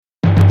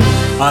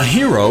A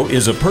hero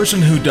is a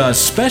person who does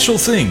special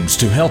things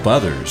to help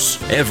others.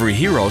 Every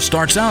hero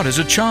starts out as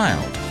a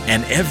child,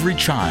 and every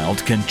child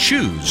can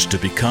choose to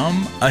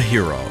become a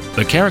hero.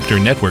 The Character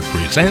Network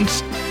presents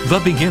The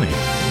Beginning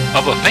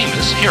of a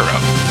Famous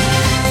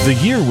Hero. The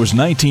year was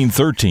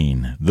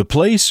 1913. The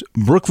place,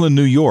 Brooklyn,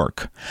 New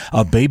York.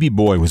 A baby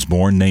boy was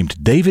born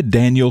named David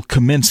Daniel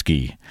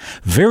Kaminsky.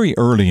 Very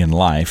early in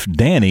life,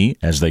 Danny,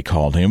 as they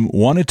called him,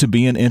 wanted to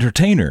be an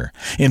entertainer.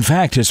 In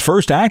fact, his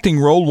first acting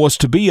role was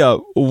to be a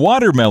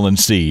watermelon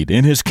seed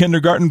in his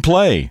kindergarten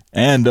play.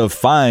 And a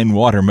fine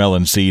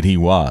watermelon seed he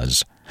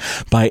was.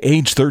 By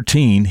age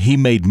 13, he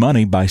made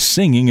money by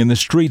singing in the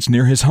streets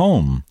near his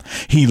home.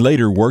 He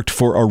later worked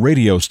for a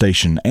radio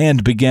station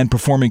and began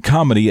performing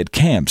comedy at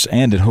camps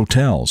and at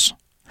hotels.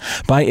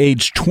 By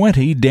age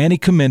 20, Danny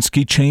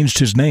Kaminsky changed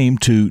his name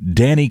to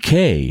Danny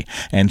KAYE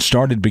and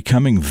started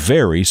becoming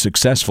very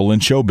successful in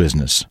show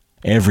business.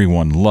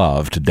 Everyone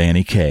loved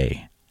Danny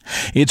KAYE.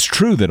 It's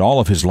true that all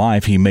of his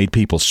life he made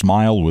people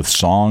smile with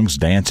songs,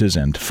 dances,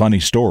 and funny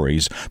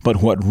stories,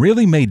 but what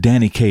really made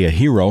Danny KAYE a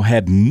hero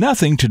had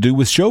nothing to do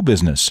with show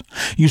business.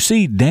 You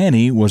see,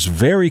 Danny was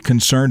very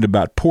concerned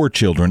about poor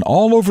children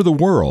all over the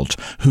world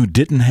who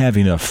didn't have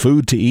enough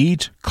food to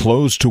eat,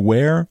 clothes to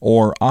wear,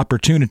 or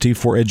opportunity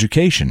for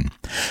education.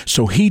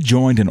 So he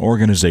joined an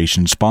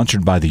organization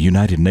sponsored by the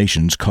United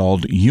Nations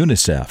called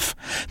UNICEF.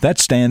 That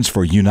stands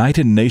for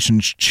United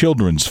Nations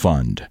Children's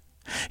Fund.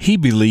 He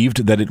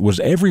believed that it was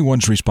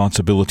everyone's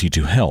responsibility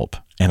to help,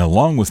 and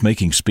along with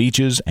making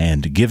speeches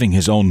and giving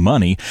his own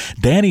money,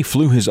 Danny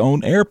flew his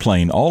own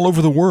airplane all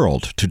over the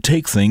world to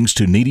take things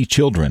to needy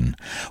children.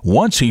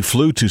 Once he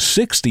flew to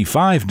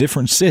 65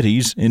 different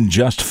cities in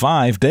just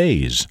 5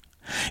 days.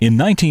 In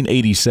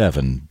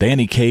 1987,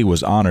 Danny KAYE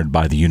was honored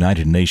by the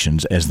United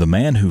Nations as the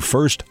man who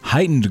first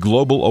heightened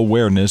global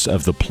awareness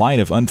of the plight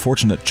of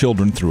unfortunate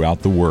children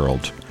throughout the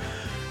world.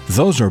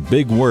 Those are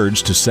big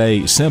words to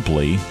say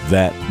simply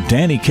that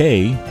Danny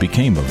KAYE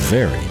became a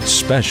very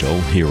special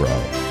hero.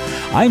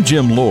 I'm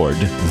Jim Lord.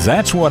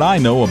 That's what I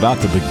know about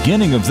the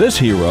beginning of this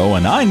hero,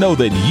 and I know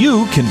that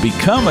you can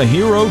become a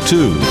hero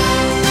too.